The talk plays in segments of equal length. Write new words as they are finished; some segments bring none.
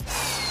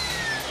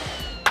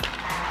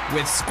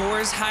With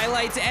scores,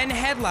 highlights, and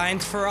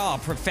headlines for all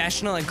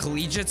professional and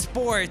collegiate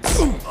sports.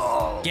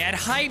 Get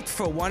hyped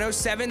for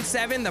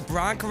 107.7 The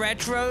Bronx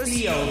Retro's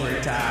The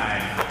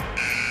Overtime.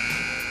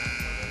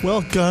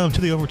 Welcome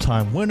to The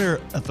Overtime, winner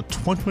of the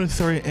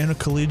 2023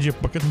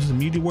 Intercollegiate Broadcasting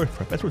Media Award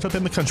for best sports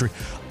in the country.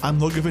 I'm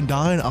Logan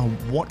VanDine on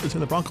 107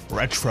 The Bronx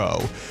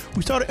Retro.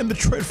 We started in the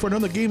trade for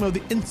another game of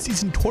the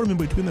in-season tournament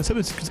between the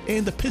 76ers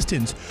and the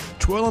Pistons.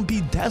 Joel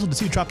Embiid dazzled to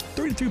see dropped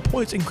 33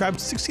 points and grabbed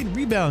 16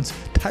 rebounds.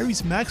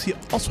 Tyrese Maxey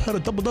also had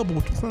a double-double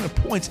with 29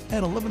 points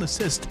and 11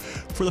 assists.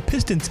 For the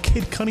Pistons,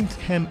 Cade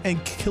Cunningham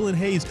and Killian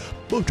Hayes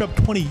both dropped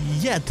 20,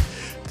 yet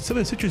the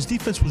 76ers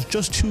defense was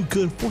just too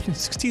good, forcing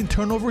 16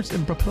 turnovers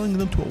and propelling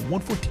them to a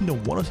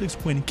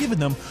 114-106 win, giving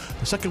them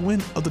the second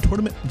win of the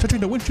tournament and touching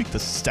the win streak to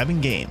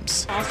 7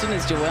 games. Austin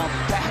as Joel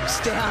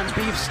backs down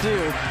beef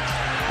stew.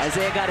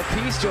 Isaiah got a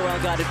piece, Joel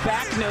got it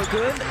back, no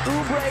good.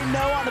 Oubre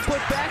no on the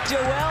putback,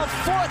 Joel,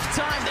 fourth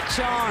time the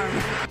charm.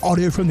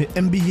 Audio from the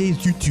NBA's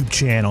YouTube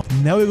channel.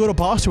 Now we go to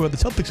Boston, where the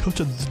Celtics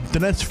hosted the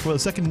Nets for the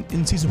second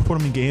in-season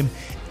tournament game.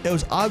 It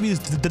was obvious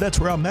that the Nets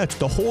were outmatched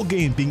the whole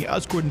game, being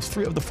outscored in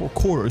 3 of the 4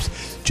 quarters.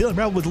 Jaylen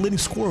Brown was the leading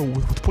scorer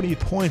with 28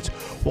 points,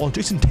 while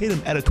Jayson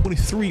Tatum added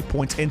 23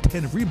 points and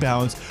 10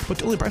 rebounds. But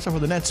the only bright spot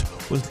for the Nets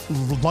was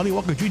Lonnie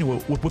Walker Jr.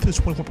 with his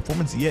 20-point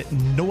performance, yet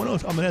no one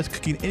else on the Nets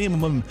could gain any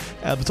momentum.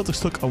 The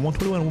Celtics took a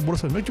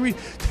 121-107 victory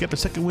to get the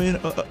second win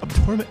of the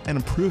tournament and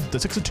improve the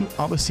 6-2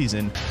 on the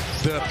season.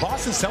 The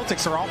Boston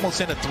Celtics are almost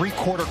in a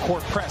 3-quarter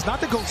court press,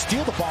 not to go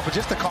steal the ball, but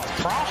just to cause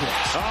problems.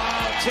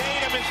 Oh,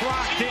 Tatum is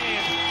locked in.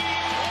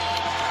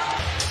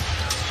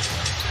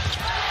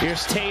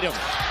 Here's Tatum.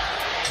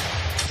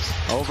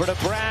 Over to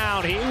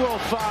Brown. He will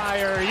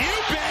fire. You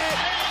bet.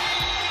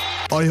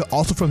 Audio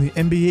also from the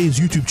NBA's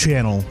YouTube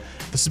channel.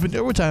 This has been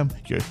Overtime,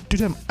 your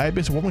 2-time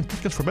IBS warming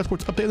podcast for best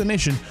sports update of the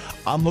nation.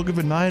 I'm Logan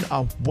VanDine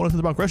on 107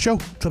 The Bronx Retro,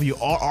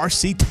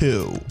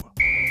 WRRC2.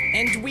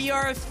 And we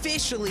are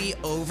officially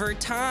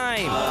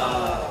overtime.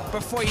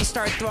 Before you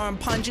start throwing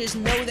punches,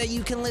 know that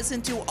you can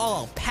listen to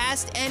all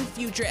past and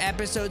future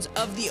episodes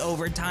of The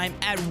Overtime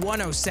at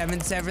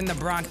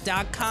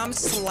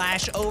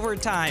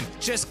 1077thebronx.com/overtime.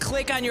 Just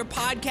click on your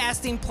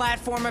podcasting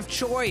platform of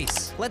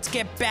choice. Let's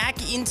get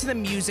back into the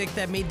music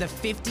that made the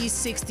 50s,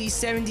 60s,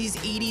 70s,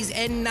 80s,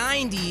 and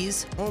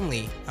 90s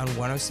only on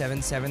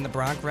 1077 The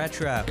Bronx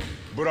Retro.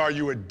 But are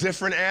you a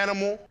different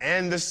animal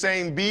and the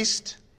same beast?